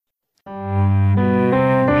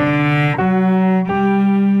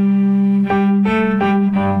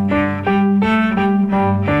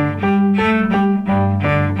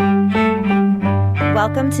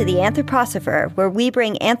Welcome to The Anthroposopher, where we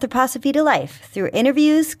bring anthroposophy to life through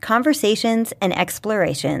interviews, conversations, and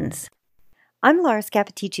explorations. I'm Laura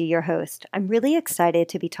Scappaticci, your host. I'm really excited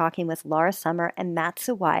to be talking with Laura Summer and Matt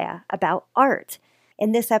Sawaya about art.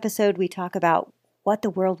 In this episode, we talk about what the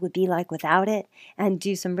world would be like without it and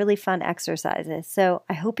do some really fun exercises. So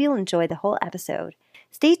I hope you'll enjoy the whole episode.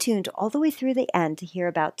 Stay tuned all the way through the end to hear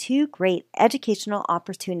about two great educational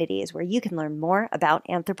opportunities where you can learn more about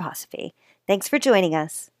anthroposophy. Thanks for joining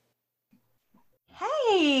us.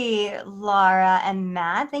 Hey, Laura and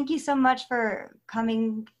Matt. Thank you so much for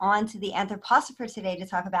coming on to the Anthroposopher today to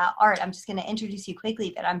talk about art. I'm just going to introduce you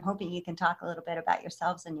quickly, but I'm hoping you can talk a little bit about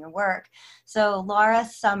yourselves and your work. So Laura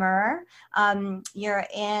Summer, you're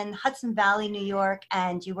in Hudson Valley, New York,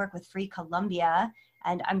 and you work with Free Columbia.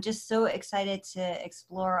 And I'm just so excited to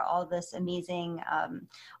explore all this amazing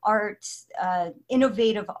art,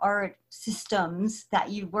 innovative art systems that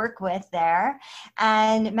you work with there.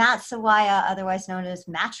 And Matt Sawaya, otherwise known as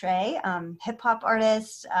Matre, hip hop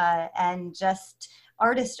artist and just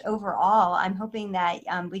artist overall. I'm hoping that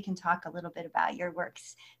we can talk a little bit about your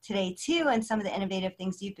works today too and some of the innovative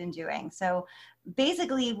things you've been doing. So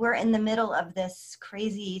basically, we're in the middle of this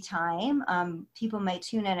crazy time. People might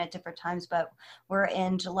tune in at different times, but we're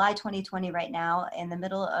in July 2020 right now, in the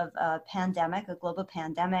middle of a pandemic, a global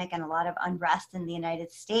pandemic, and a lot of unrest in the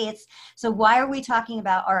United States. So why are we talking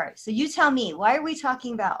about art? So you tell me, why are we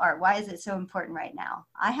talking about art? Why is it so important right now?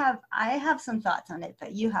 I have some thoughts on it,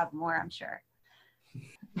 but you have more, I'm sure.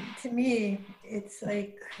 To me, it's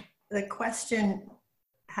like the question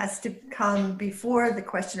has to come before the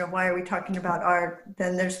question of why are we talking about art.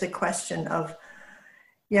 Then there's the question of,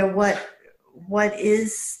 what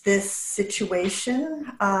is this situation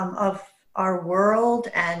of our world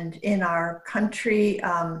and in our country,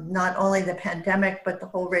 not only the pandemic, but the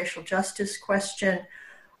whole racial justice question.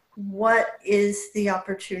 What is the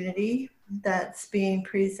opportunity that's being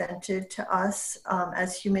presented to us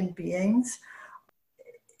as human beings?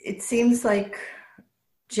 It seems like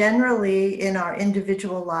generally in our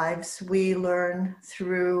individual lives, we learn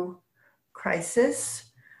through crisis.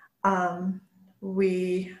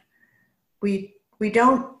 We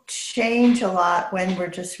don't change a lot when we're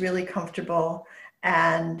just really comfortable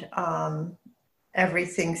and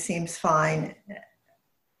everything seems fine.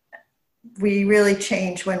 We really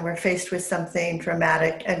change when we're faced with something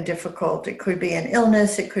dramatic and difficult. It could be an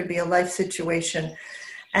illness, it could be a life situation.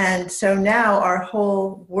 And so now our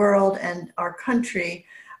whole world and our country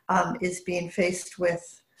is being faced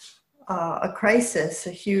with a crisis,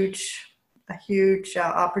 a huge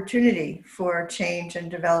opportunity for change and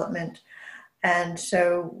development. And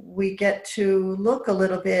so we get to look a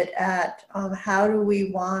little bit at how do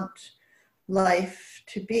we want life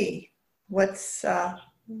to be? What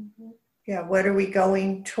are we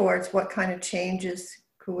going towards? What kind of changes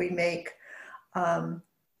could we make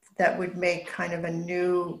that would make kind of a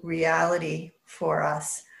new reality for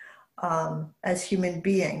us as human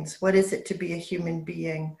beings? What is it to be a human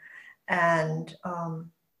being? And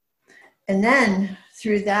then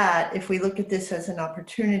through that, if we look at this as an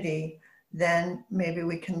opportunity, then maybe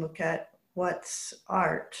we can look at what's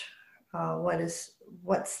art,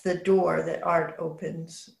 what's the door that art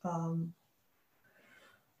opens,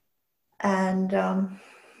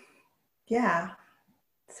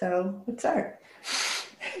 so what's art?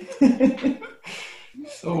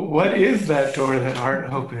 So what is that door that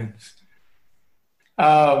art opens?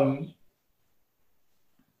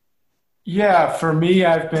 For me,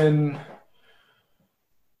 I've been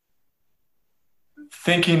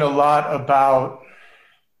thinking a lot about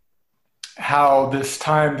how this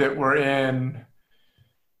time that we're in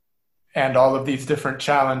and all of these different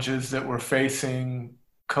challenges that we're facing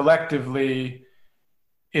collectively,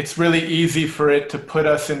 it's really easy for it to put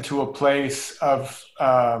us into a place of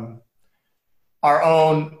our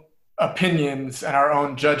own opinions and our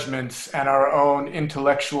own judgments and our own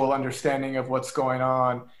intellectual understanding of what's going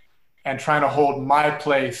on and trying to hold my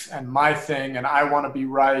place and my thing, and I want to be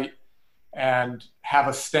right and have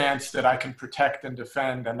a stance that I can protect and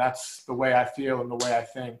defend, and that's the way I feel and the way I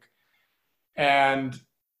think. And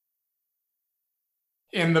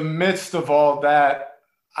in the midst of all that,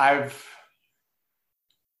 I've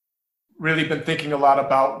really been thinking a lot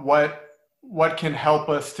about what can help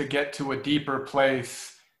us to get to a deeper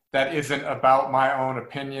place that isn't about my own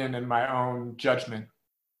opinion and my own judgment.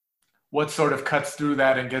 What sort of cuts through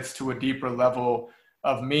that and gets to a deeper level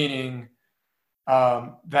of meaning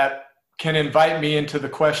that can invite me into the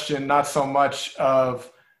question, not so much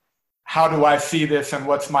of how do I see this and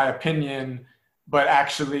what's my opinion, but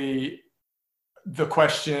actually the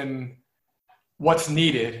question, what's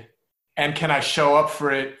needed And can I show up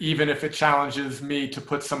for it even if it challenges me to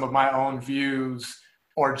put some of my own views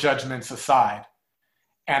or judgments aside?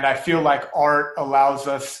 And I feel like art allows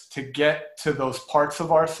us to get to those parts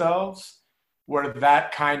of ourselves where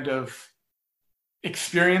that kind of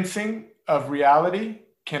experiencing of reality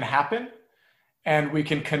can happen, and we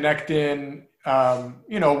can connect in,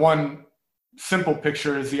 one simple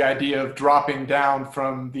picture is the idea of dropping down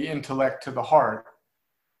from the intellect to the heart,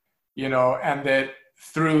 and that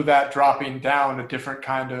through that dropping down, a different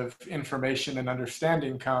kind of information and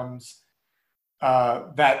understanding comes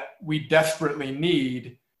that we desperately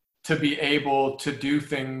need to be able to do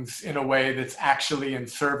things in a way that's actually in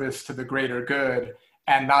service to the greater good,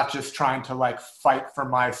 and not just trying to like fight for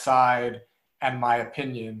my side and my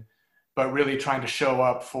opinion, but really trying to show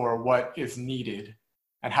up for what is needed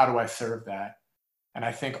and how do I serve that. And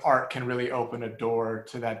I think art can really open a door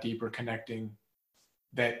to that deeper connecting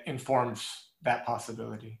that informs that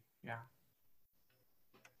possibility. Yeah.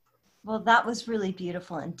 Well, that was really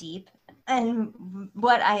beautiful and deep, and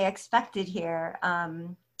what I expected here.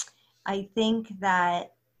 I think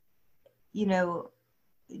that,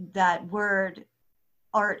 that word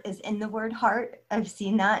art is in the word heart. I've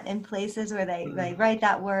seen that in places where they write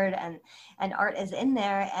that word, and art is in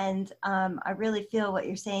there. And I really feel what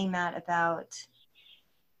you're saying, Matt, about,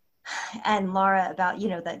 and Laura, about,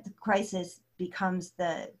 that the crisis becomes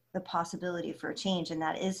the possibility for change, and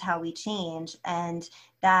that is how we change. And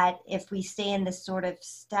that if we stay in this sort of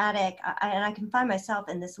static, and I can find myself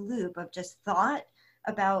in this loop of just thought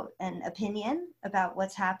about an opinion about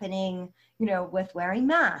what's happening, with wearing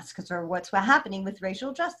masks, or what's happening with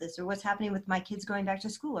racial justice, or what's happening with my kids going back to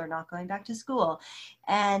school or not going back to school.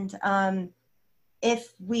 And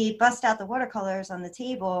if we bust out the watercolors on the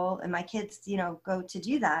table and my kids, go to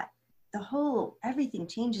do that, everything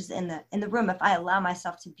changes in the room if I allow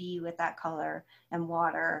myself to be with that color and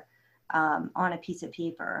water on a piece of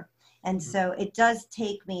paper. And so it does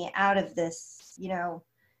take me out of this,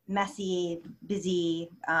 messy, busy,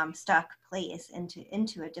 stuck place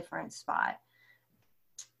into a different spot.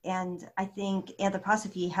 And I think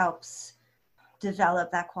anthroposophy helps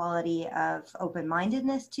develop that quality of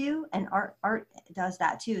open-mindedness too. And art does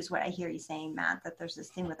that too, is what I hear you saying, Matt, that there's this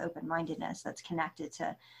thing with open-mindedness that's connected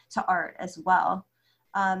to art as well.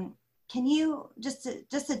 Can you, just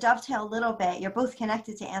to dovetail a little bit, you're both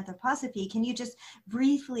connected to anthroposophy. Can you just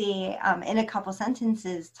briefly, in a couple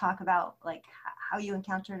sentences, talk about like how you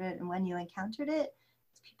encountered it and when you encountered it?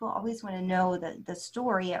 People always want to know the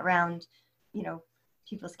story around,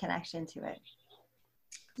 people's connection to it.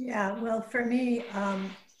 Yeah, well, for me,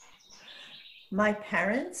 my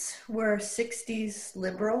parents were 60s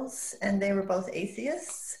liberals, and they were both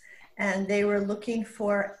atheists. And they were looking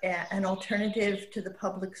for an alternative to the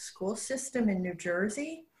public school system in New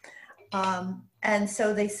Jersey. And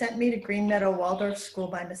so they sent me to Green Meadow Waldorf School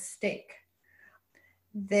by mistake.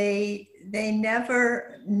 They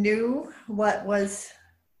never knew what was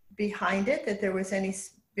behind it, that there was any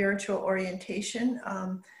spiritual orientation.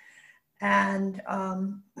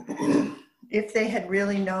 If they had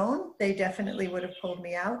really known, they definitely would have pulled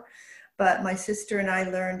me out. But my sister and I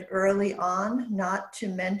learned early on not to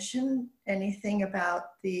mention anything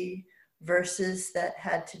about the verses that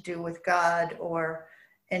had to do with God or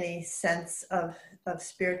any sense of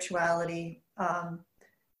spirituality.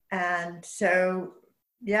 And so,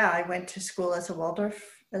 yeah, I went to school as a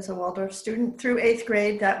Waldorf student through 8th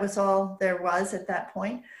grade. That was all there was at that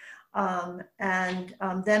point. Then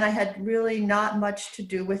I had really not much to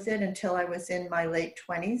do with it until I was in my late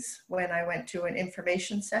 20s, when I went to an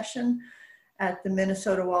information session at the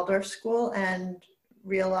Minnesota Waldorf School and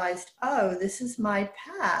realized, oh, this is my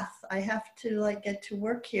path. I have to get to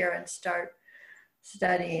work here and start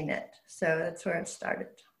studying it. So that's where it started.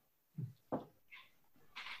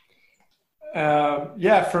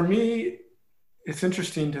 For me, it's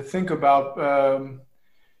interesting to think about,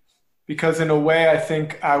 because in a way, I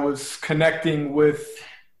think I was connecting with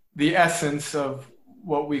the essence of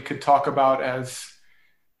what we could talk about as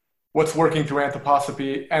what's working through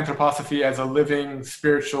anthroposophy as a living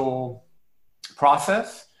spiritual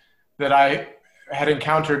process that I had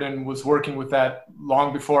encountered, and was working with that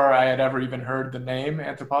long before I had ever even heard the name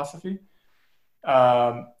anthroposophy.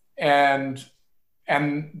 And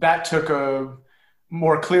that took a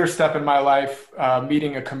more clear step in my life,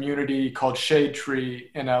 meeting a community called Shade Tree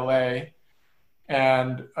in LA,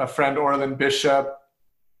 and a friend, Orlin Bishop,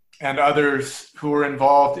 and others who were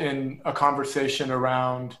involved in a conversation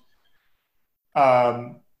around,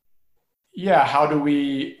 how do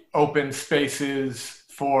we open spaces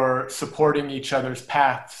for supporting each other's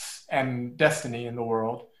paths and destiny in the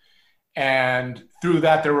world? And through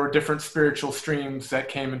that, there were different spiritual streams that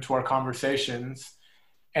came into our conversations.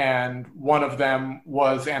 And one of them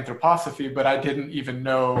was anthroposophy, but I didn't even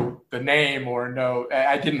know the name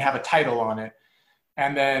I didn't have a title on it.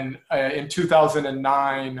 And then in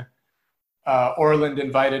 2009, Orland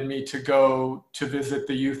invited me to go to visit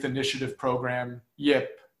the Youth Initiative Program, YIP,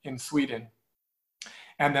 in Sweden.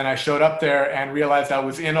 And then I showed up there and realized I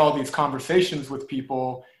was in all these conversations with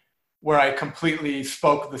people where I completely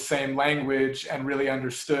spoke the same language and really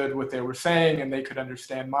understood what they were saying, and they could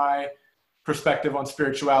understand my perspective on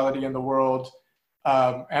spirituality in the world.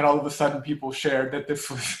 And all of a sudden people shared that this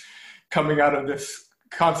was coming out of this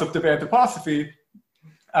concept of anthroposophy.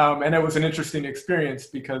 And it was an interesting experience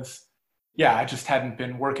because, yeah, I just hadn't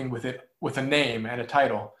been working with it with a name and a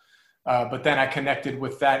title. But then I connected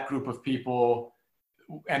with that group of people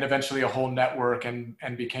and eventually a whole network, and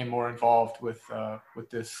became more involved with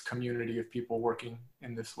this community of people working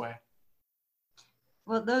in this way.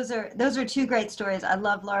 Well, those are two great stories. I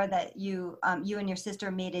love, Laura, that you and your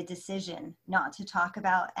sister made a decision not to talk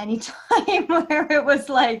about any time where it was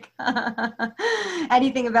like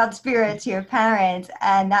anything about spirit to your parents,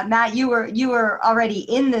 and that, Matt, you were already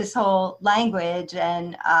in this whole language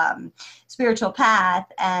and spiritual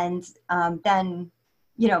path, and then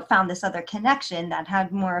found this other connection that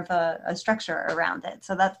had more of a structure around it.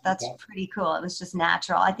 So that's pretty cool. It was just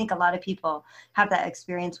natural. I think a lot of people have that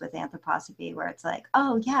experience with anthroposophy where it's like,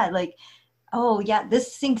 oh yeah,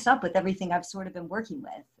 this syncs up with everything I've sort of been working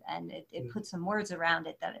with. And it puts some words around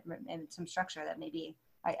it and some structure that maybe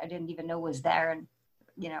I didn't even know was there and,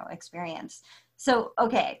 experience. So,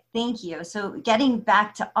 okay, thank you. So getting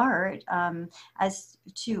back to art, as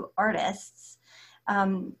two artists,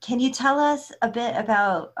 can you tell us a bit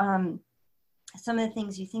about some of the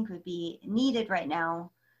things you think would be needed right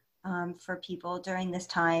now for people during this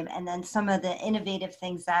time, and then some of the innovative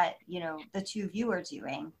things that the two of you are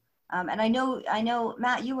doing? And I know,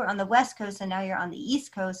 Matt, you were on the West Coast and now you're on the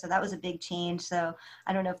East Coast, so that was a big change. So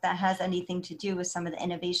I don't know if that has anything to do with some of the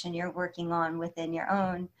innovation you're working on within your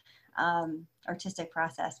own artistic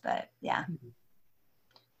process, but yeah.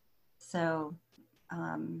 So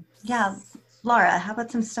yeah. Laura, how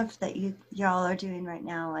about some stuff that y'all are doing right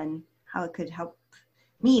now and how it could help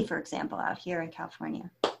me, for example, out here in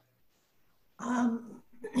California?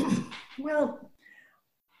 Well,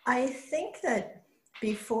 I think that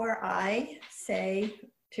before I say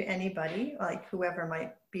to anybody, like whoever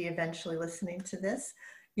might be eventually listening to this,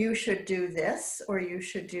 you should do this or you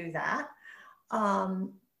should do that,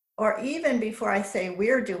 or even before I say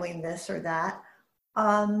we're doing this or that,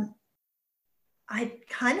 I'd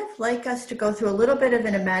kind of like us to go through a little bit of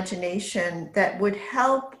an imagination that would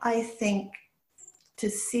help, I think, to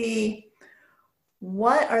see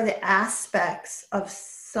what are the aspects of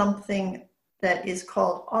something that is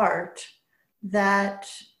called art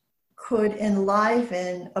that could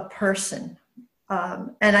enliven a person.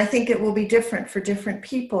 And I think it will be different for different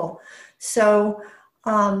people. So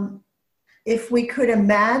if we could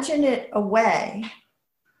imagine it away,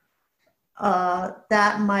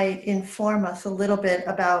 that might inform us a little bit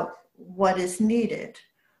about what is needed.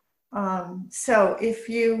 So if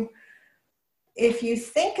you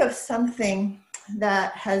think of something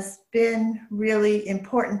that has been really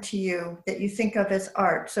important to you that you think of as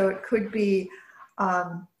art, so it could be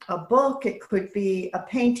a book, it could be a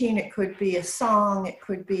painting, it could be a song, it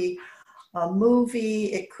could be a movie,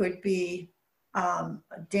 it could be a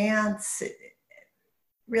dance,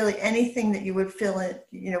 really anything that you would fill in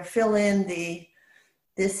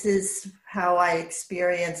this is how I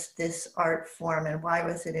experienced this art form and why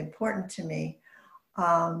was it important to me.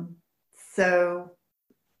 So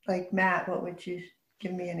like Matt, what would you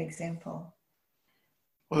give me an example?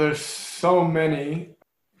 Well, there's so many.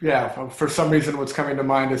 Yeah, for some reason what's coming to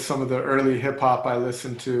mind is some of the early hip hop I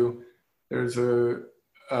listened to. There's a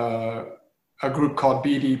group called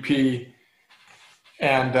BDP,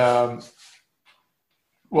 and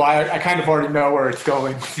well, I kind of already know where it's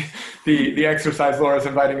going, the exercise Laura's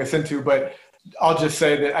inviting us into, but I'll just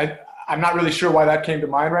say that I'm not really sure why that came to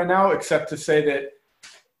mind right now, except to say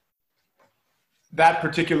that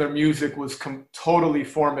particular music was totally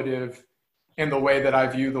formative in the way that I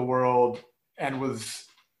view the world, and was,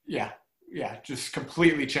 just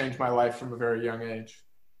completely changed my life from a very young age.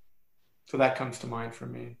 So that comes to mind for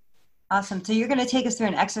me. Awesome. So you're going to take us through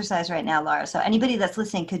an exercise right now, Laura. So anybody that's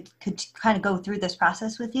listening could kind of go through this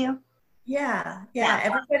process with you. Yeah.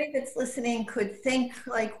 Everybody that's listening could think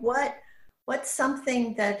like, what's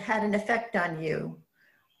something that had an effect on you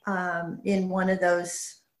in one of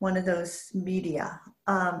those media.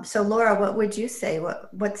 So Laura, what would you say?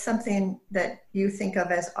 What's something that you think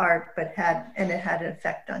of as art, but it had an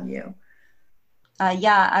effect on you?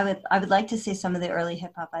 Yeah, I would like to say some of the early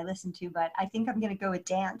hip hop I listened to, but I think I'm gonna go with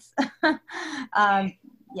dance.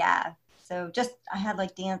 Yeah, so just I had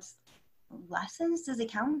like dance lessons. Does it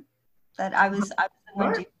count? That I was the one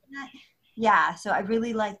Sure. doing that. Yeah, so I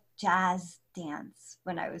really liked jazz dance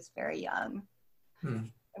when I was very young. Hmm.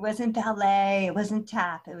 It wasn't ballet, it wasn't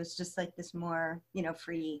tap. It was just like this more,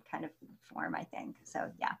 free kind of form, I think. So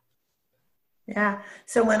yeah. Yeah.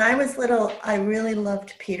 So when I was little, I really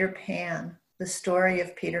loved Peter Pan, the story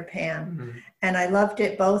of Peter Pan. Hmm. And I loved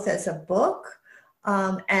it both as a book.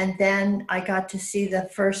 And then I got to see the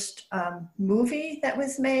first movie that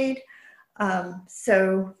was made.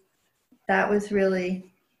 So that was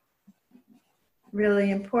really,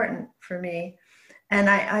 really important for me. And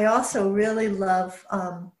I also really love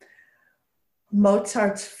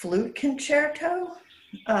Mozart's flute concerto.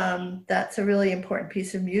 That's a really important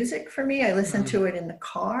piece of music for me. I listen Hmm. to it in the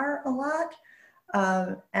car a lot.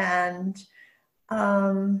 And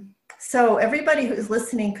so everybody who's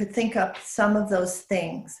listening could think up some of those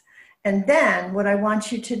things. And then what I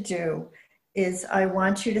want you to do is I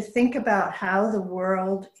want you to think about how the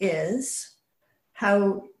world is,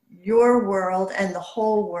 how your world and the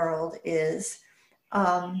whole world is,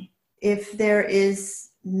 if there is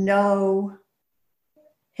no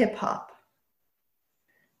hip hop.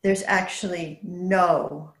 There's actually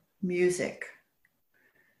no music.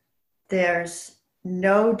 There's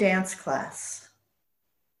no dance class.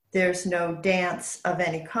 There's no dance of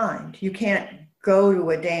any kind. You can't go to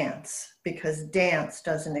a dance because dance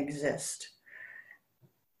doesn't exist.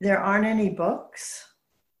 There aren't any books.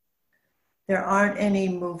 There aren't any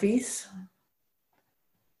movies.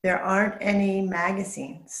 There aren't any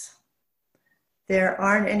magazines. There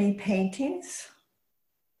aren't any paintings.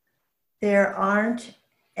 There aren't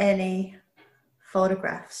any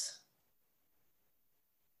photographs.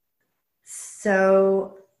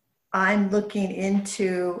 So I'm looking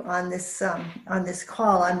into on this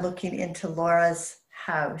call. I'm looking into Laura's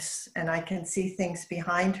house, and I can see things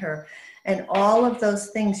behind her, and all of those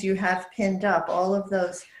things you have pinned up, all of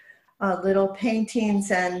those little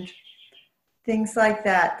paintings and things like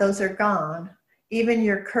that. Those are gone. Even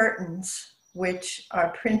your curtains, which are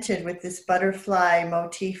printed with this butterfly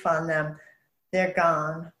motif on them, they're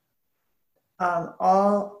gone.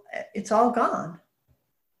 It's all gone.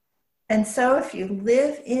 And so if you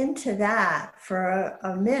live into that for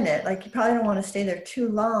a minute, like you probably don't want to stay there too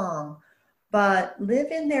long, but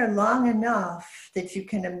live in there long enough that you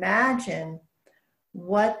can imagine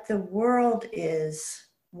what the world is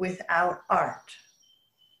without art.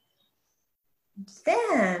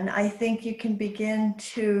 Then I think you can begin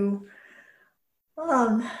to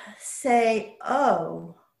say,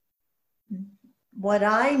 oh, what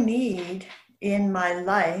I need in my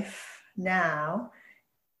life now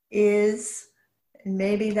is,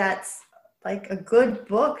 maybe that's like a good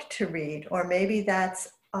book to read, or maybe that's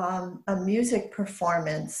a music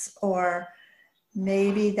performance, or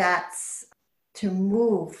maybe that's to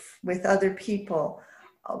move with other people,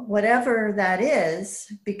 whatever that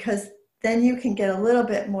is, because then you can get a little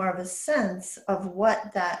bit more of a sense of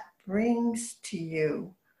what that brings to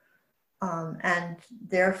you, and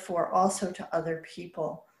therefore also to other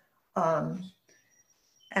people.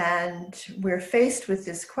 And we're faced with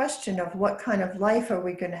this question of what kind of life are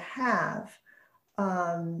we going to have?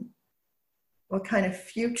 What kind of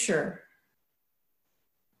future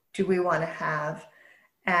do we want to have?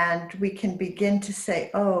 And we can begin to say,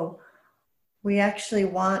 oh, we actually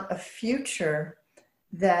want a future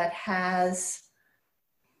that has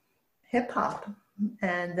hip hop,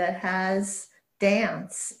 and that has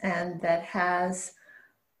dance, and that has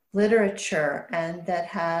literature, and that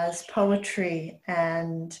has poetry,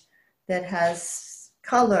 and that has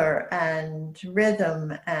color and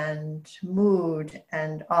rhythm and mood,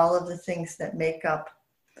 and all of the things that make up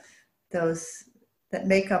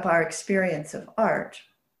our experience of art.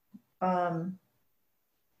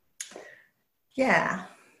 Yeah,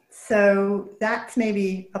 so that's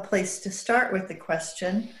maybe a place to start with the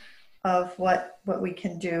question of what we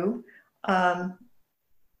can do. I've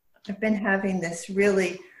been having this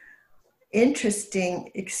really interesting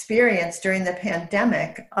experience during the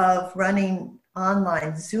pandemic of running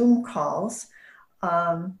online Zoom calls.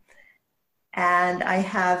 And I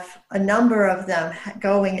have a number of them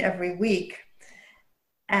going every week,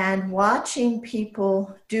 and watching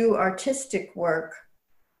people do artistic work.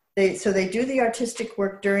 So they do the artistic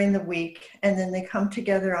work during the week, and then they come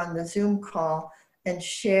together on the Zoom call and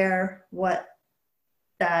share what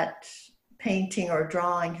that painting or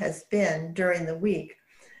drawing has been during the week.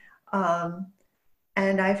 And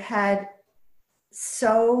I've had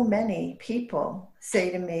so many people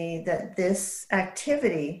say to me that this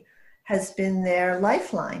activity has been their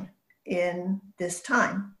lifeline in this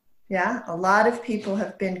time. Yeah, a lot of people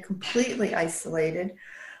have been completely isolated.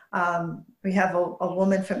 We have a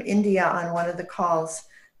woman from India on one of the calls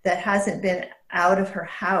that hasn't been out of her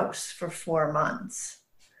house for 4 months.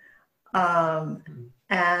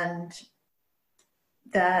 And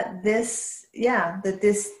that this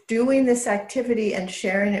doing this activity and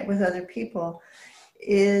sharing it with other people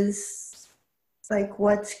is like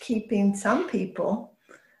what's keeping some people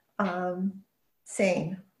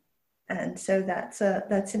sane. And so that's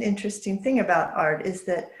an interesting thing about art, is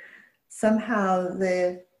that somehow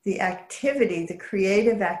the activity, the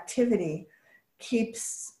creative activity,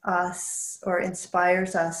 keeps us or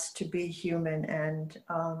inspires us to be human and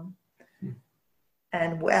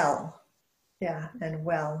well. Yeah, and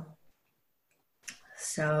well.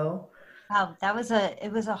 So wow,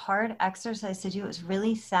 it was a hard exercise to do. It was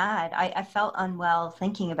really sad. I felt unwell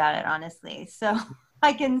thinking about it, honestly. So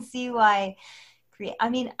I can see why I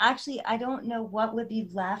mean, actually, I don't know what would be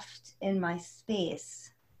left in my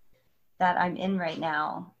space that I'm in right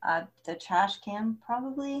now. The trash can,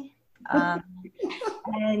 probably.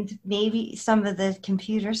 And maybe some of the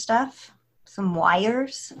computer stuff, some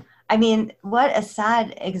wires. I mean, what a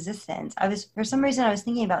sad existence. For some reason, I was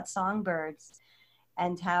thinking about songbirds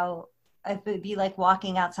and how it would be like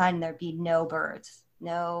walking outside and there'd be no birds,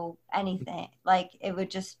 no anything. Like it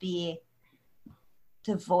would just be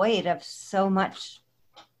devoid of so much.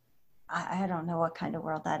 I don't know what kind of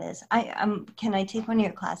world that is. Can I take one of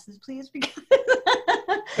your classes, please? Because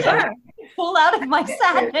sure. pull out of my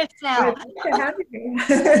sadness now. Good to have you.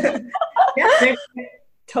 Yeah, they're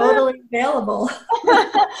totally available.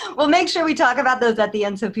 We'll make sure we talk about those at the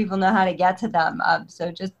end so people know how to get to them.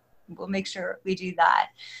 We'll make sure we do that.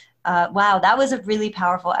 Wow, that was a really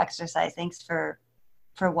powerful exercise. Thanks for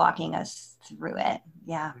walking us through it.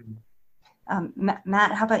 Yeah.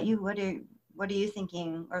 Matt, how about you? What are you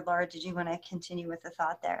thinking? Or Laura, did you want to continue with the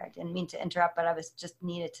thought there? I didn't mean to interrupt, but I was just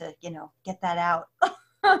needed to, get that out.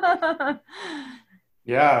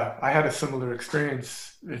 Yeah, I had a similar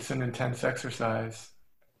experience. It's an intense exercise.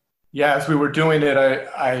 Yeah, as we were doing it,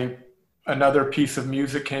 I another piece of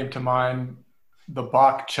music came to mind, the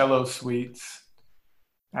Bach cello suites.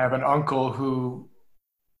 I have an uncle who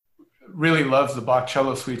really loves the Bach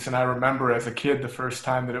cello suites, and I remember as a kid the first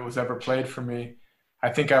time that it was ever played for me. I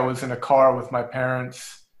think I was in a car with my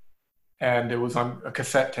parents, and it was on a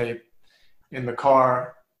cassette tape in the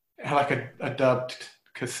car, like a dubbed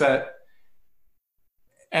cassette.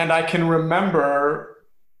 And I can remember,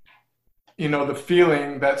 the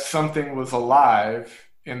feeling that something was alive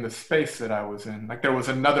in the space that I was in. Like there was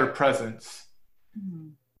another presence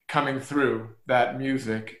coming through that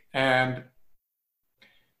music. And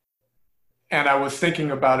I was thinking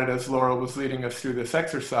about it as Laura was leading us through this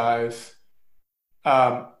exercise.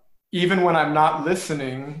 Even when I'm not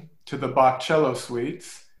listening to the Bach cello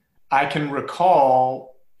suites, I can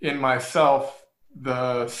recall in myself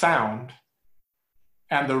the sound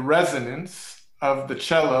and the resonance of the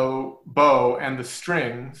cello bow and the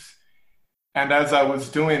strings. And as I was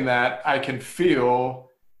doing that, I can feel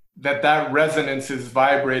that resonance is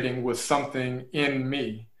vibrating with something in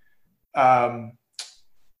me.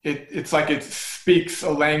 It's like it speaks a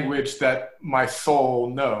language that my soul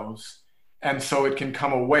knows. And so it can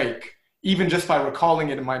come awake, even just by recalling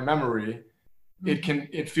it in my memory.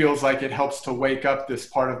 It feels like it helps to wake up this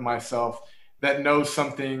part of myself that knows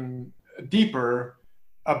something deeper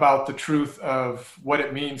about the truth of what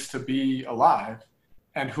it means to be alive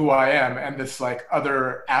and who I am, and this like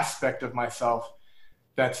other aspect of myself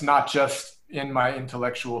that's not just in my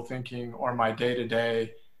intellectual thinking or my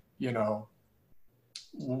day-to-day,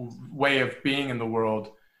 way of being in the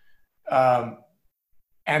world. And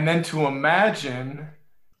then to imagine,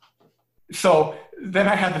 so then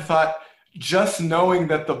I had the thought, just knowing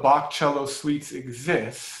that the Bach cello suites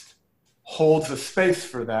exist holds a space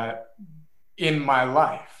for that in my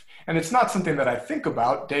life. And it's not something that I think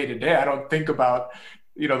about day to day. I don't think about,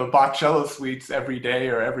 the Bach cello suites every day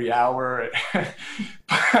or every hour.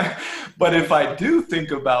 But if I do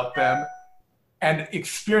think about them and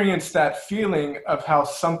experience that feeling of how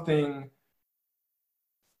something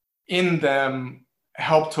in them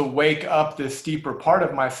helped to wake up this deeper part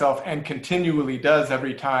of myself, and continually does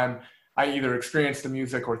every time I either experience the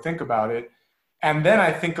music or think about it. And then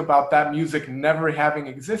I think about that music never having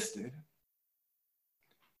existed.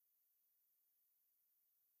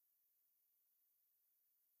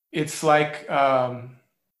 It's like a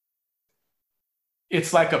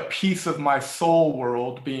piece of my soul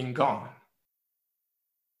world being gone.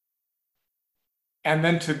 And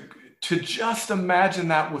then to just imagine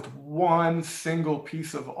that with one single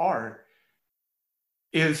piece of art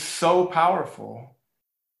is so powerful,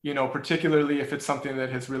 you know, particularly if it's something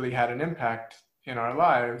that has really had an impact in our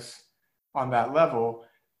lives on that level.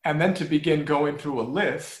 And then to begin going through a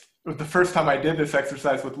list. The first time I did this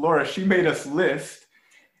exercise with Laura, she made us list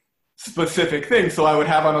specific things. So I would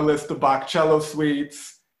have on a list the Bach cello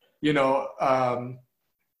suites, you know,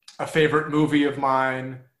 a favorite movie of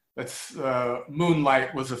mine. That's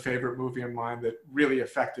Moonlight was a favorite movie of mine that really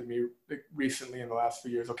affected me recently in the last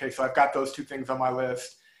few years. Okay, so I've got those two things on my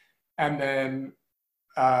list. And then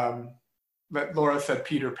Laura said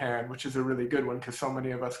Peter Pan, which is a really good one because so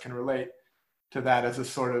many of us can relate to that as a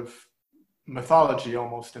sort of mythology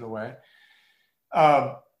almost in a way.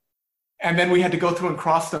 And then we had to go through and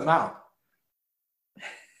cross them out.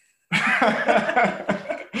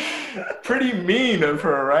 Pretty mean of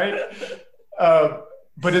her, right?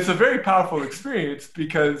 But it's a very powerful experience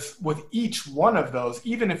because with each one of those,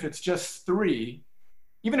 even if it's just three,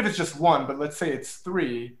 even if it's just one, but let's say it's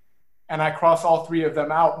three, and I cross all three of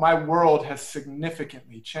them out, my world has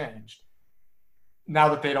significantly changed now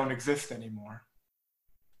that they don't exist anymore.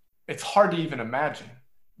 It's hard to even imagine,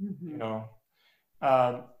 you know?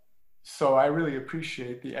 So I really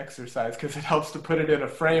appreciate the exercise because it helps to put it in a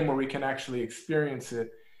frame where we can actually experience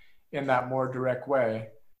it in that more direct way.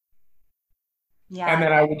 Yeah. And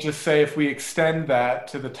then I would just say if we extend that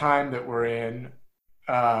to the time that we're in,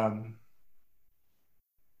 and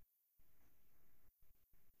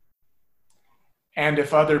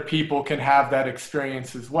if other people can have that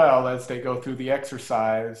experience as well as they go through the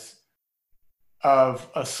exercise of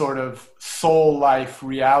a sort of soul life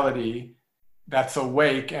reality that's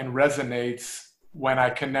awake and resonates when I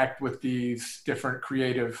connect with these different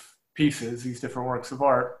creative pieces, these different works of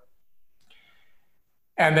art.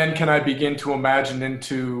 And then can I begin to imagine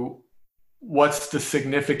into what's the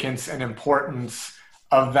significance and importance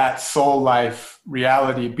of that soul life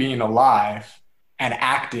reality being alive and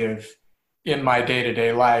active in my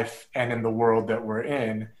day-to-day life and in the world that we're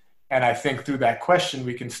in. And I think through that question,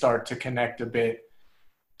 we can start to connect a bit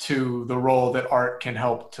to the role that art can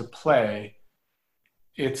help to play.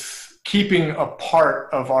 It's keeping a part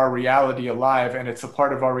of our reality alive, and it's a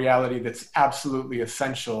part of our reality that's absolutely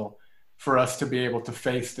essential for us to be able to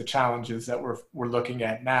face the challenges that we're looking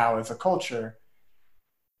at now as a culture.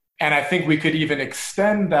 And I think we could even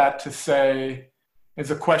extend that to say,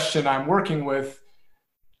 as a question I'm working with,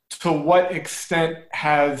 to what extent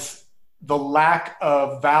has the lack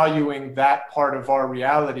of valuing that part of our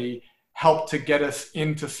reality helped to get us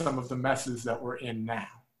into some of the messes that we're in now?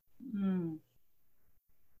 Mm.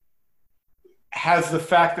 Has the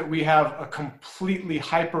fact that we have a completely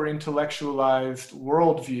hyper-intellectualized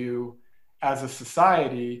worldview as a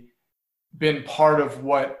society been part of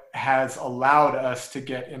what has allowed us to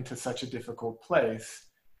get into such a difficult place?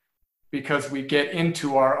 Because we get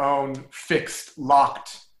into our own fixed,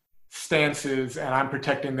 locked stances, and I'm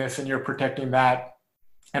protecting this and you're protecting that,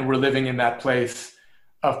 and we're living in that place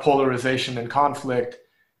of polarization and conflict,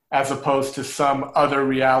 as opposed to some other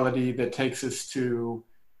reality that takes us to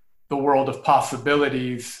the world of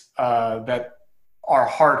possibilities that our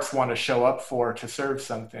hearts want to show up for to serve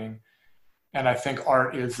something. And I think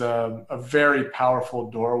art is a very powerful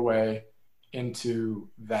doorway into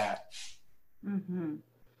that. Mm-hmm.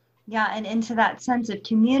 Yeah, and into that sense of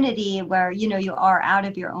community where, you know, you are out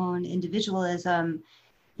of your own individualism,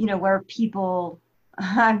 you know, where people,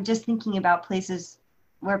 I'm just thinking about places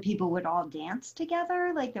where people would all dance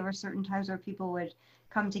together. Like there were certain times where people would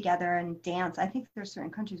come together and dance. I think there's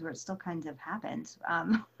certain countries where it still kind of happens,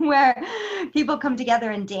 where people come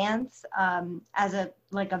together and dance as a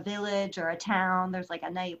village or a town. There's like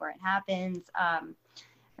a night where it happens,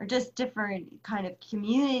 or just different kind of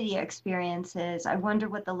community experiences. I wonder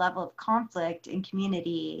what the level of conflict in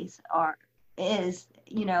communities is,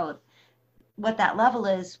 you know, what that level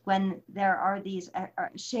is when there are these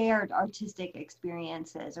shared artistic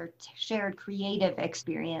experiences or shared creative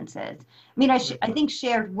experiences. I mean, I think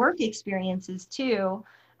shared work experiences too,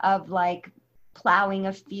 of like plowing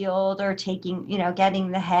a field or taking, you know,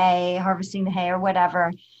 getting the hay, harvesting the hay or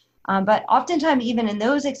whatever. But oftentimes, even in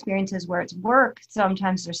those experiences where it's work,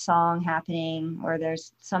 sometimes there's song happening or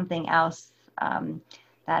there's something else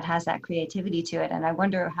that has that creativity to it. And I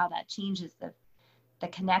wonder how that changes the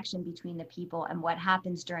connection between the people and what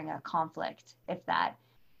happens during a conflict, if that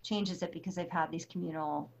changes it because they've had these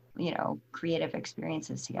communal, you know, creative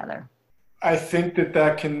experiences together. I think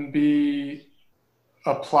that can be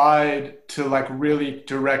applied to like really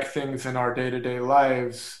direct things in our day-to-day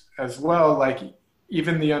lives as well. Like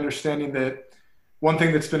even the understanding that one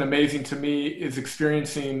thing that's been amazing to me is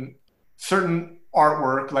experiencing certain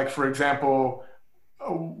artwork. Like for example,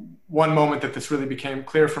 one one moment that this really became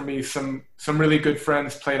clear for me, some really good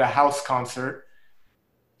friends played a house concert,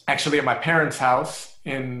 actually at my parents' house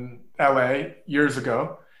in LA years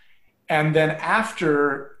ago. And then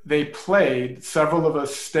after they played, several of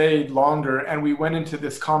us stayed longer, and we went into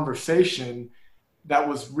this conversation that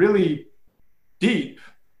was really deep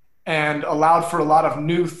and allowed for a lot of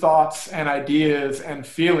new thoughts and ideas and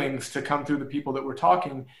feelings to come through the people that were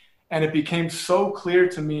talking. And it became so clear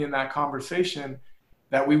to me in that conversation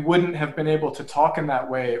that we wouldn't have been able to talk in that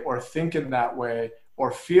way or think in that way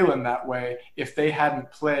or feel in that way if they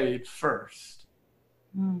hadn't played first.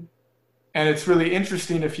 Mm. And it's really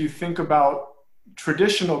interesting if you think about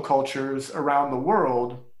traditional cultures around the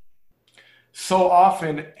world. So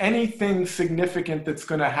often anything significant that's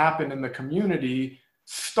going to happen in the community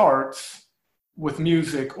starts with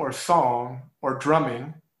music or song or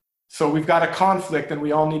drumming. So we've got a conflict and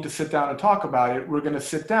we all need to sit down and talk about it. We're going to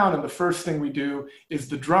sit down, and the first thing we do is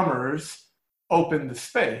the drummers open the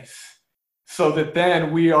space so that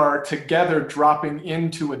then we are together dropping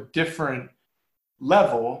into a different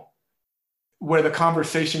level where the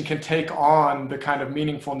conversation can take on the kind of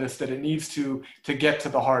meaningfulness that it needs to get to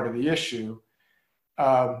the heart of the issue.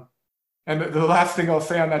 And the last thing I'll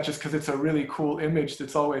say on that, just because it's a really cool image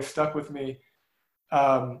that's always stuck with me,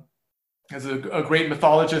 is a great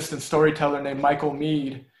mythologist and storyteller named Michael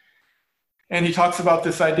Meade. And he talks about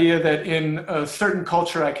this idea that in a certain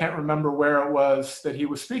culture, I can't remember where it was, that he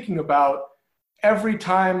was speaking about, every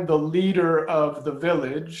time the leader of the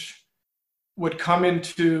village would come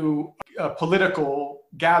into a political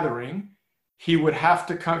gathering, he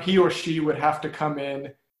or she would have to come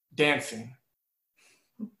in dancing.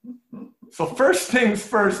 So first things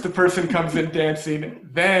first, the person comes in dancing,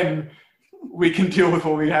 then we can deal with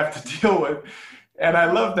what we have to deal with. And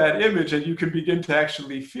I love that image, and you can begin to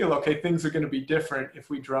actually feel, okay, things are going to be different if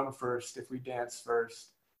we drum first, if we dance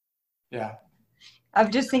first. Yeah. I'm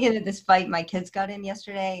just thinking of this fight my kids got in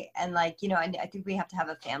yesterday, and I think we have to have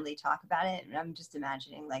a family talk about it. And I'm just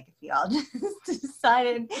imagining if we all just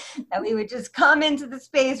decided that we would just come into the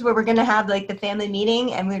space where we're going to have the family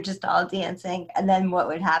meeting and we're just all dancing, and then what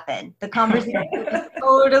would happen? The conversation would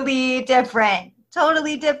be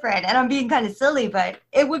totally different. And I'm being kind of silly, but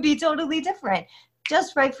it would be totally different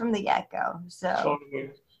just right from the get-go. So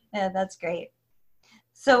totally. Yeah, that's great.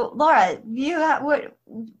 So Laura,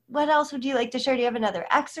 what else would you like to share? Do you have another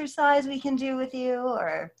exercise we can do with you,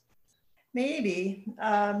 or? Maybe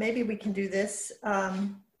we can do this.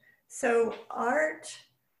 So art,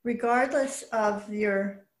 regardless of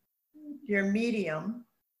your medium,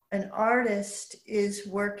 an artist is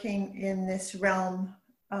working in this realm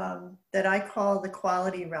that I call the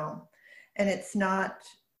quality realm. And it's not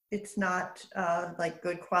like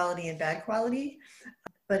good quality and bad quality,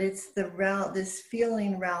 but it's the realm, this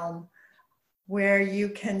feeling realm where you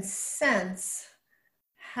can sense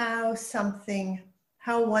how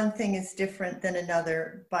one thing is different than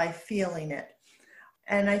another by feeling it.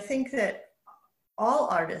 And I think that all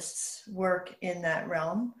artists work in that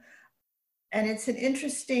realm. And it's an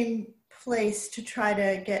interesting place to try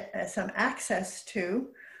to get some access to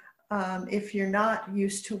if you're not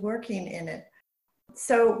used to working in it.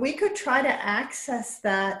 So we could try to access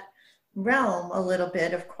that realm a little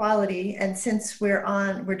bit of quality. And since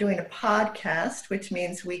we're doing a podcast, which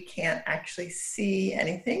means we can't actually see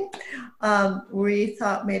anything, we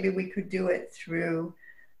thought maybe we could do it through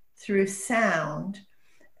sound.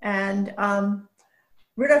 And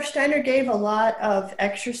Rudolf Steiner gave a lot of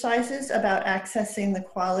exercises about accessing the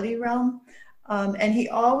quality realm. And he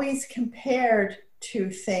always compared two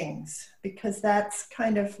things, because that's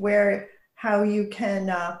kind of how you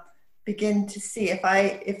can begin to see. If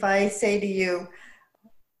I say to you,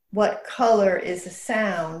 what color is a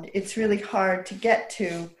sound, it's really hard to get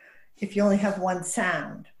to if you only have one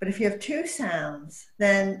sound. But if you have two sounds,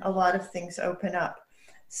 then a lot of things open up.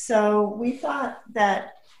 So we thought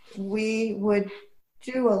that we would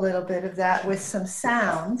do a little bit of that with some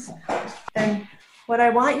sounds. And what I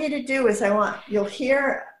want you to do is you'll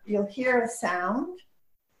hear a sound,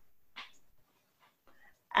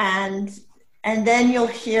 and then you'll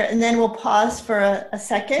hear, and then we'll pause for a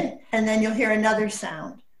second, and then you'll hear another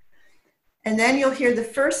sound. And then you'll hear the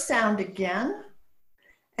first sound again,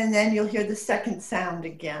 and then you'll hear the second sound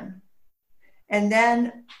again. And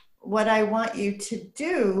then what I want you to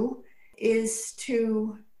do is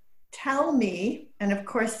to tell me, and of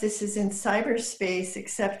course this is in cyberspace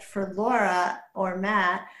except for Laura or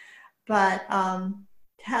Matt, but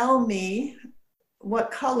tell me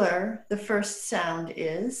what color the first sound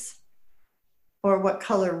is, or what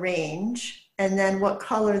color range, and then what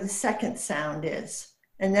color the second sound is.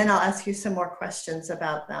 And then I'll ask you some more questions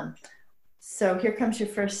about them. So here comes your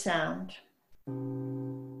first sound.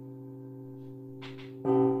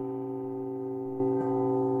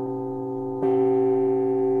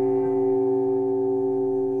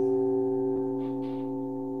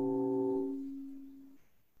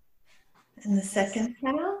 And the second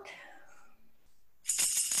sound.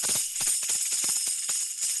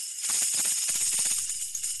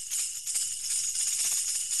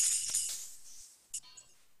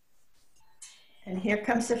 And here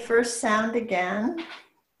comes the first sound again.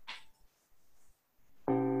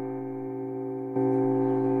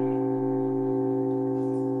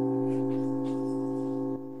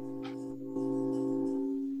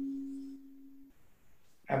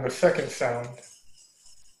 And the second sound.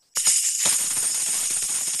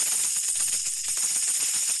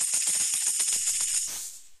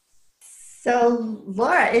 So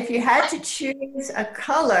Laura, if you had to choose a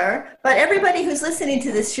color, but everybody who's listening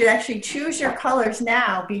to this should actually choose your colors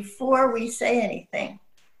now before we say anything.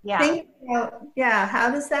 Yeah. Think about, yeah, how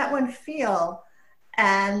does that one feel?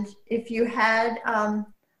 And if you had a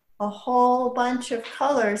whole bunch of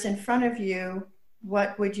colors in front of you,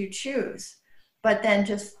 what would you choose? But then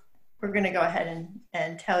just, we're going to go ahead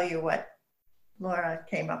and tell you what Laura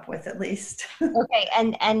came up with at least. Okay,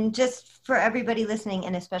 and just for everybody listening,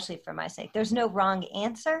 and especially for my sake, there's no wrong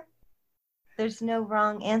answer. There's no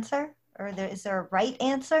wrong answer, or is there a right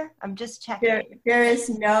answer? I'm just checking. There is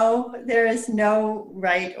no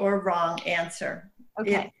right or wrong answer.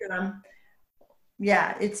 Okay.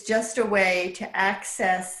 Yeah, it's just a way to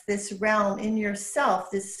access this realm in yourself,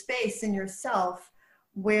 this space in yourself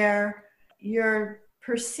where you're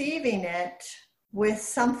perceiving it with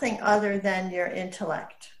something other than your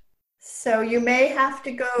intellect. So you may have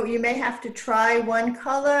to try one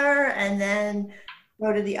color and then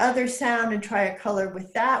go to the other sound and try a color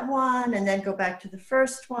with that one, and then go back to the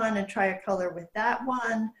first one and try a color with that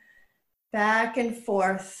one, back and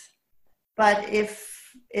forth. But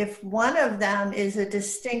if one of them is a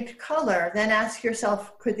distinct color, then ask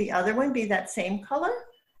yourself, could the other one be that same color?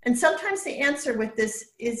 And sometimes the answer with this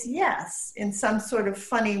is yes, in some sort of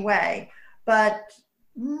funny way. But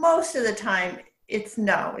most of the time, it's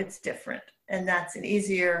no, it's different. And that's an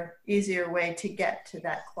easier way to get to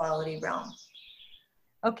that quality realm.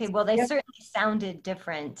 Okay, well, they certainly sounded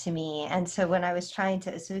different to me. And so when I was trying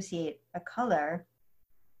to associate a color,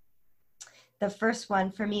 the first one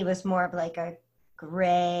for me was more of like a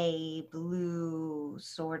gray, blue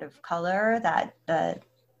sort of color, that the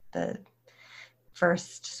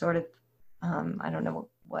first sort of, I don't know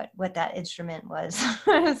what that instrument was.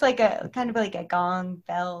 It was like a kind of like a gong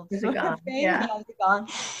bell sort of thing. Yeah. Yeah, it was a gong.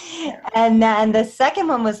 Yeah. And then the second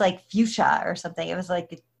one was like fuchsia or something. It was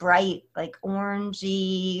like bright, like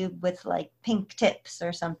orangey with like pink tips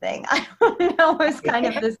or something. I don't know. It was kind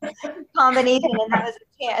of this combination, and that was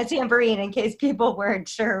a tambourine, in case people weren't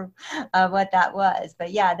sure what that was.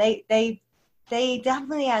 But yeah, they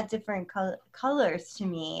definitely had different colors to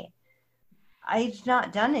me. I've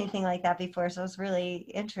not done anything like that before, so it's really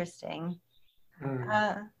interesting.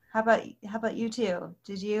 How about you two?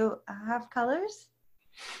 Did you have colors?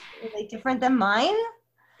 Are they different than mine?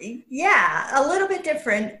 Yeah, a little bit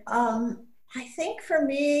different. I think for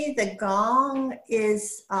me, the gong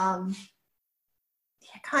is kind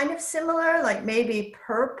of similar, like maybe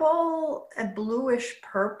purple, a bluish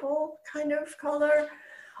purple kind of color.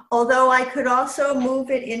 Although I could also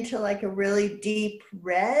move it into like a really deep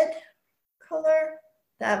red color.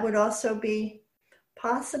 That would also be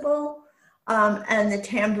possible. And the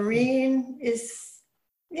tambourine is,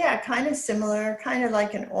 yeah, kind of similar, kind of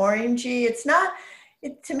like an orangey.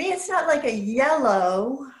 To me, it's not like a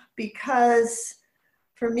yellow, because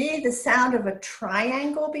for me, the sound of a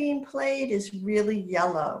triangle being played is really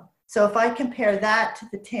yellow. So if I compare that to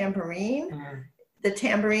the tambourine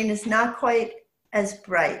is not quite as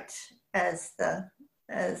bright as the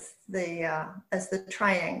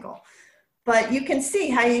triangle. But you can see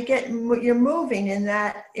how you're moving in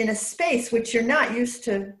a space which you're not used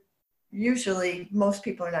to. Usually, most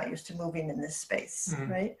people are not used to moving in this space,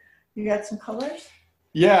 right? You got some colors?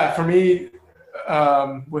 Yeah, for me,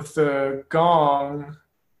 with the gong,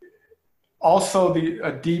 also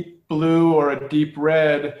a deep blue or a deep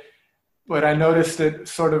red, but I noticed it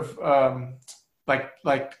sort of like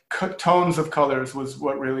tones of colors was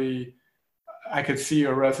what really I could see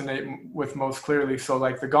or resonate with most clearly. So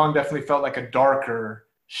like the gong definitely felt like a darker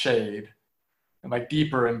shade, and like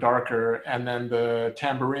deeper and darker. And then the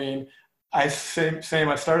tambourine, I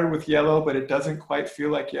started with yellow, but it doesn't quite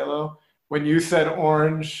feel like yellow. When you said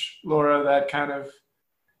orange, Laura, that kind of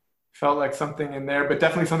felt like something in there, but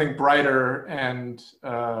definitely something brighter and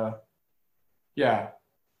a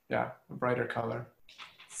brighter color.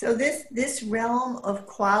 So this realm of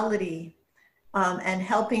quality, and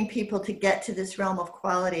helping people to get to this realm of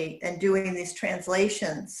quality and doing these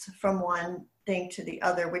translations from one thing to the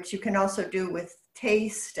other, which you can also do with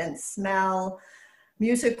taste and smell,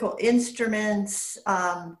 musical instruments,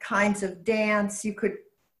 kinds of dance.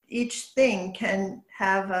 Each thing can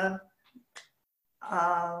have a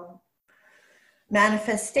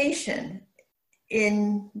manifestation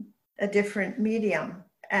in a different medium.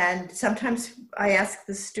 And sometimes I ask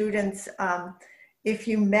the students, if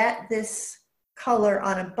you met this color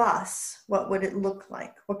on a bus, what would it look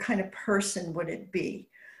like? What kind of person would it be?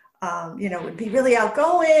 Would it be really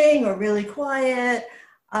outgoing or really quiet?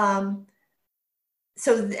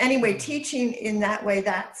 So anyway, teaching in that way,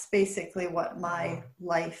 that's basically what my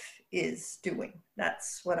life is doing.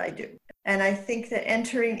 That's what I do. And I think that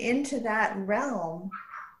entering into that realm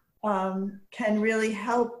can really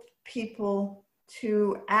help people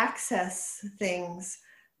to access things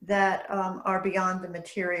that are beyond the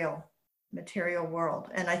material world.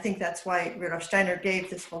 And I think that's why Rudolf Steiner gave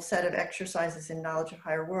this whole set of exercises in Knowledge of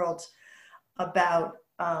Higher Worlds about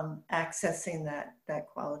accessing that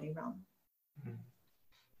quality realm.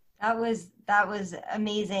 That was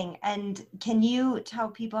amazing. And can you tell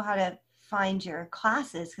people how to find your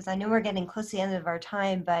classes? Because I know we're getting close to the end of our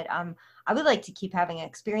time, but I would like to keep having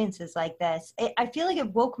experiences like this. I feel like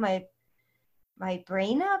it woke my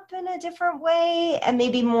brain up in a different way, and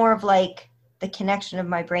maybe more of like the connection of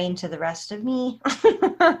my brain to the rest of me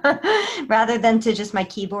rather than to just my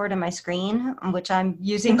keyboard and my screen, which I'm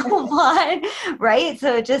using a lot, right?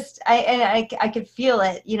 So it just, I could feel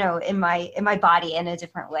it, in my body in a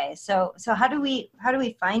different way. So how do we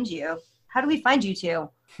find you? How do we find you two?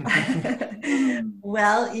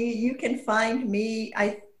 Well, you can find me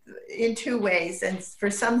in two ways. And for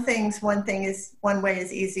some things, one way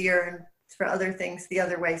is easier, and for other things, the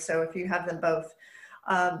other way. So if you have them both.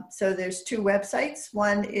 So there's two websites.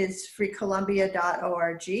 One is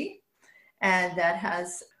freecolumbia.org, and that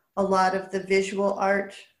has a lot of the visual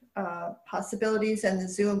art possibilities and the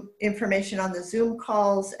Zoom information on the Zoom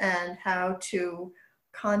calls and how to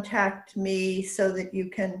contact me so that you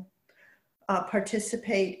can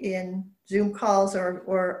participate in Zoom calls,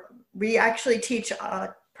 or we actually teach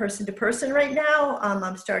person to person right now.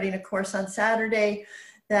 I'm starting a course on Saturday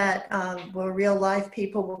that where real live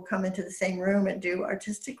people will come into the same room and do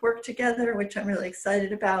artistic work together, which I'm really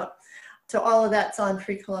excited about. So all of that's on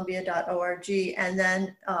freecolumbia.org. And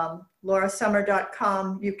then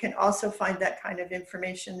laurasummer.com, you can also find that kind of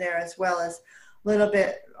information there, as well as a little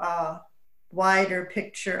bit wider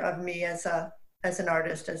picture of me as an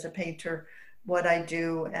artist, as a painter, what I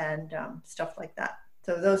do, and stuff like that.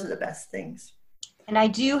 So those are the best things. And I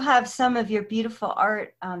do have some of your beautiful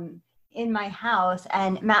art in my house.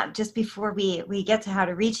 And Matt, just before we get to how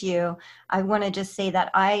to reach you, I want to just say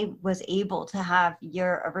that I was able to have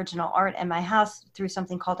your original art in my house through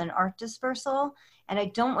something called an art dispersal. And I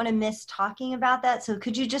don't want to miss talking about that. So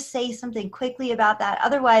could you just say something quickly about that?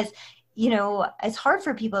 Otherwise, it's hard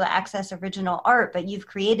for people to access original art, but you've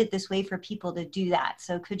created this way for people to do that.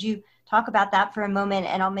 So could you talk about that for a moment?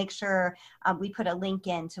 And I'll make sure we put a link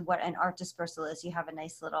in to what an art dispersal is. You have a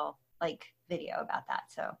nice little video about that.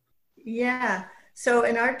 So. Yeah, so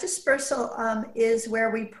an art dispersal is where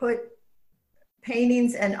we put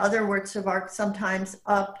paintings and other works of art sometimes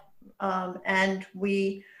up, and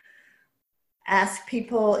we ask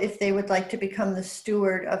people if they would like to become the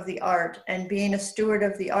steward of the art. And being a steward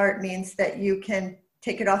of the art means that you can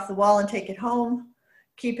take it off the wall and take it home,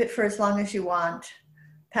 keep it for as long as you want,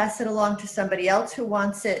 pass it along to somebody else who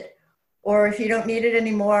wants it, or if you don't need it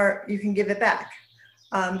anymore, you can give it back.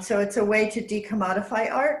 So it's a way to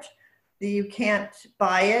decommodify art. You can't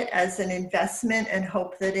buy it as an investment and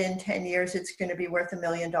hope that in 10 years it's going to be worth $1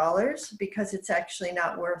 million, because it's actually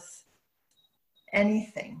not worth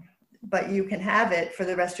anything. But you can have it for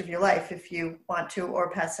the rest of your life if you want to,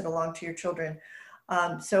 or pass it along to your children.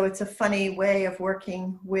 So it's a funny way of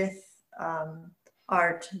working with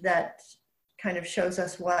art that kind of shows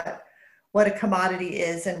us what a commodity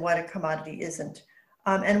is and what a commodity isn't.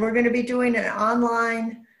 And we're going to be doing an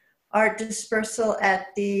online art dispersal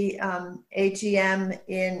at the AGM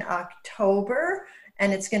in October,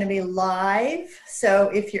 and it's going to be live. So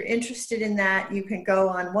if you're interested in that, you can go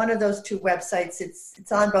on one of those two websites.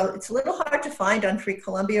 It's on both. It's a little hard to find on Free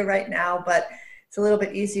Columbia right now, but it's a little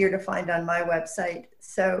bit easier to find on my website.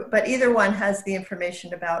 So, but either one has the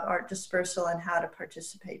information about art dispersal and how to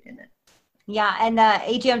participate in it. Yeah, and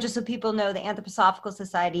AGM, just so people know, the Anthroposophical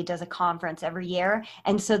Society does a conference every year.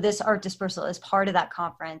 And so this art dispersal is part of that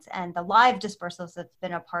conference. And the live dispersals have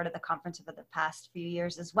been a part of the conference over the past few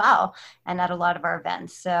years as well, and at a lot of our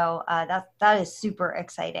events. So that is super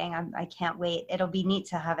exciting. I can't wait. It'll be neat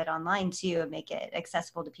to have it online too, and make it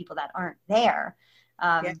accessible to people that aren't there.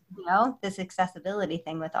 Yeah. You know, this accessibility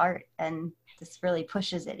thing with art, and this really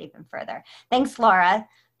pushes it even further. Thanks, Laura.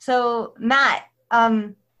 So Matt,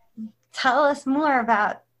 tell us more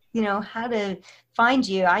about, you know, how to find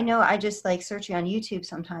you. I know I just like search you on YouTube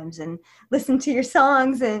sometimes and listen to your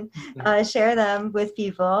songs and share them with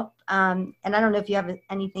people. And I don't know if you have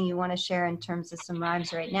anything you want to share in terms of some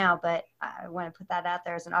rhymes right now, but I want to put that out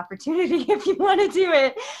there as an opportunity if you want to do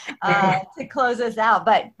it to close us out.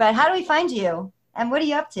 But how do we find you? And what are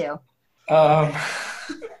you up to?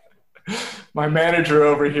 My manager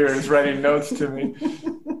over here is writing notes to me.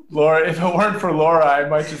 Laura, if it weren't for Laura, I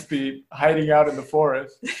might just be hiding out in the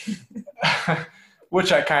forest,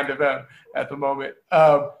 which I kind of am at the moment.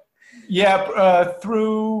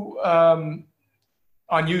 Through on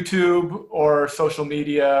YouTube or social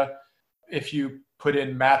media, if you put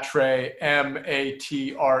in Matre,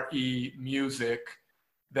 M-A-T-R-E music,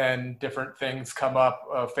 then different things come up,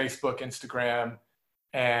 Facebook, Instagram,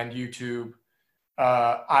 and YouTube.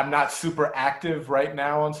 I'm not super active right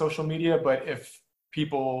now on social media, but if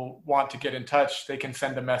people want to get in touch, they can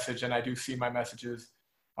send a message, and I do see my messages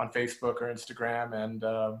on Facebook or Instagram. And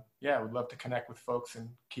I would love to connect with folks and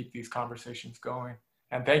keep these conversations going.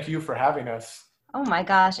 And thank you for having us. Oh my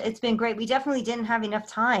gosh, it's been great. We definitely didn't have enough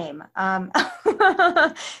time.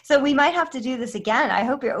 So we might have to do this again. I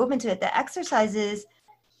hope you're open to it. The exercises,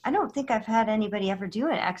 I don't think I've had anybody ever do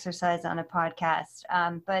an exercise on a podcast,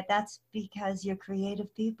 but that's because you're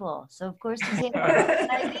creative people. So of course, you came up with an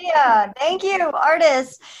idea. Thank you,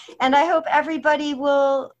 artists. And I hope everybody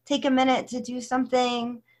will take a minute to do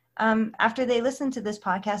something after they listen to this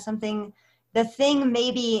podcast, the thing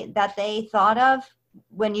maybe that they thought of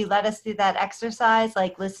when you led us through that exercise,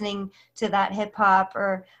 like listening to that hip hop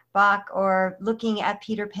or Bach, or looking at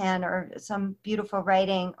Peter Pan, or some beautiful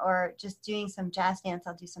writing, or just doing some jazz dance.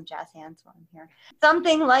 I'll do some jazz hands while I'm here.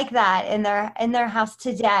 Something like that in their house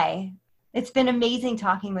today. It's been amazing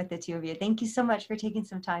talking with the two of you. Thank you so much for taking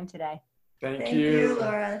some time today. Thank you,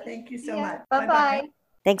 Laura. Thank you so much. Bye-bye.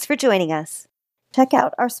 Thanks for joining us. Check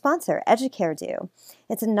out our sponsor, EducareDo.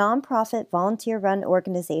 It's a nonprofit, volunteer-run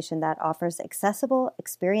organization that offers accessible,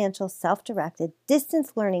 experiential, self-directed,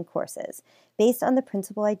 distance learning courses based on the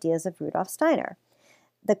principal ideas of Rudolf Steiner.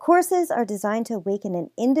 The courses are designed to awaken an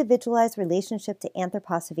individualized relationship to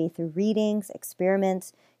anthroposophy through readings,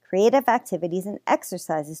 experiments, creative activities, and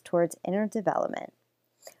exercises towards inner development.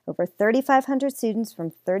 Over 3,500 students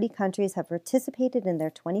from 30 countries have participated in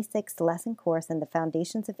their 26th lesson course in the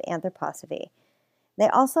Foundations of Anthroposophy. They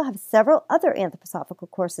also have several other anthroposophical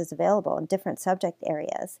courses available in different subject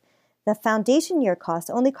areas. The foundation year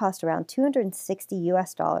only cost around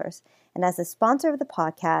 $260, and as a sponsor of the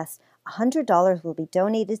podcast, $100 will be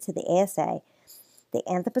donated to the ASA, the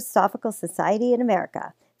Anthroposophical Society in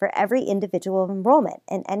America, for every individual enrollment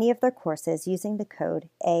in any of their courses using the code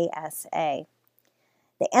ASA.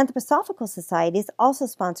 The Anthroposophical Society is also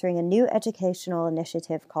sponsoring a new educational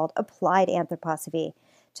initiative called Applied Anthroposophy.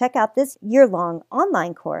 Check out this year-long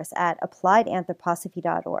online course at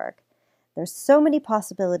appliedanthroposophy.org. There's so many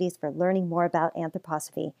possibilities for learning more about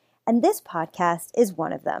anthroposophy, and this podcast is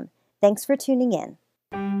one of them. Thanks for tuning in.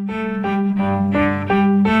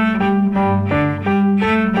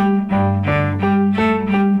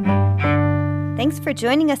 Thanks for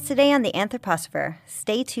joining us today on The Anthroposopher.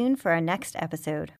 Stay tuned for our next episode.